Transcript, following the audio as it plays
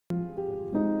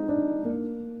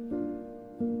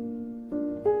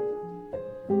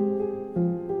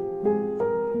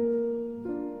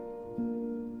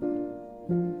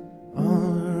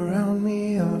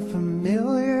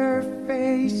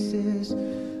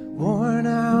worn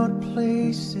out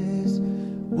places,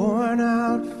 worn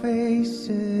out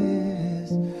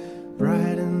faces,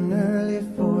 bright and early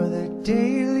for the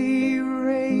daily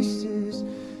races,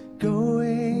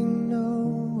 going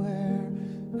nowhere,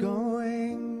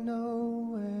 going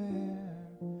nowhere.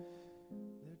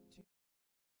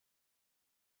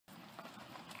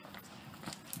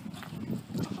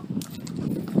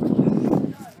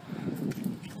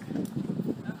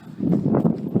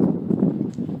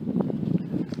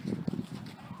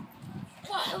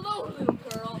 Well, hello, little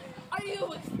girl. Are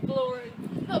you exploring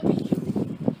the beach?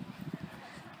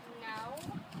 No.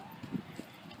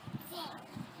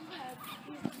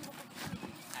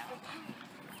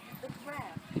 The crab.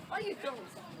 Are you doing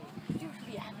something? You should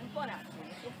be having fun out here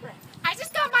with your friends. I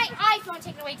just got my iPhone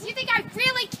taken away. Do you think I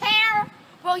really care?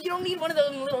 Well, you don't need one of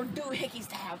those little doohickeys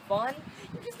to have fun.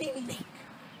 You just need me.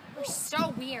 You're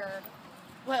so weird.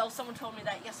 Well, someone told me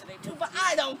that yesterday too, but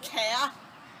I don't care.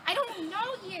 I don't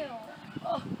know you.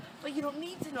 Oh, but you don't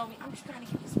need to know me. I'm just trying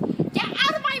to get you some. Get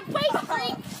out of my way,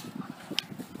 freak!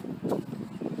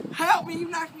 Help me! You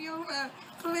knocked me over.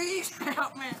 Please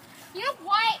help me. You know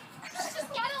what?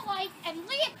 Just get a life and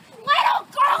leave little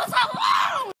girls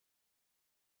alone!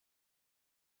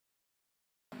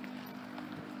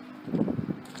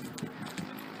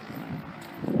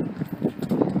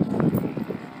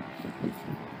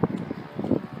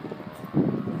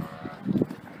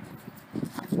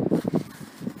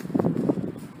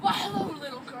 Well, hello,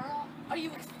 little girl. Are you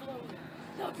exploring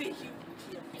the big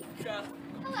future?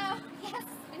 Hello. Yes,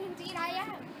 indeed I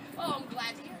am. Oh, I'm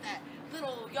glad to hear that.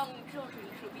 Little young children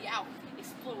should be out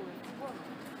exploring the world.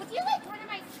 Would you like one of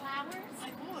my flowers?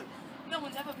 I would. No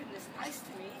one's ever been this nice to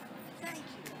me. Thank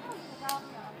you. Oh, you're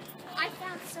welcome. I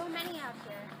found so many out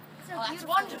here. So Oh, that's beautiful.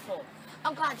 wonderful.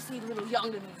 I'm glad to see little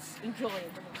young'uns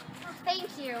enjoying the world. Oh,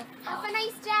 thank you. Have a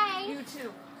nice day. You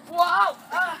too. Whoa!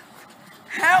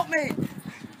 Help me!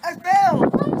 I fell!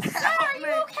 Oh, sir, are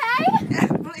you okay?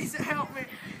 Please help me.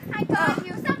 I got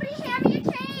you. Somebody hand me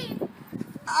a cane.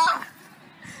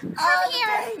 Come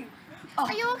here.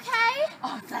 Are you okay?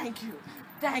 Oh, thank you.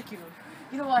 Thank you.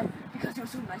 You know what? Because you were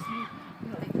so nice to me, you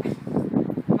know,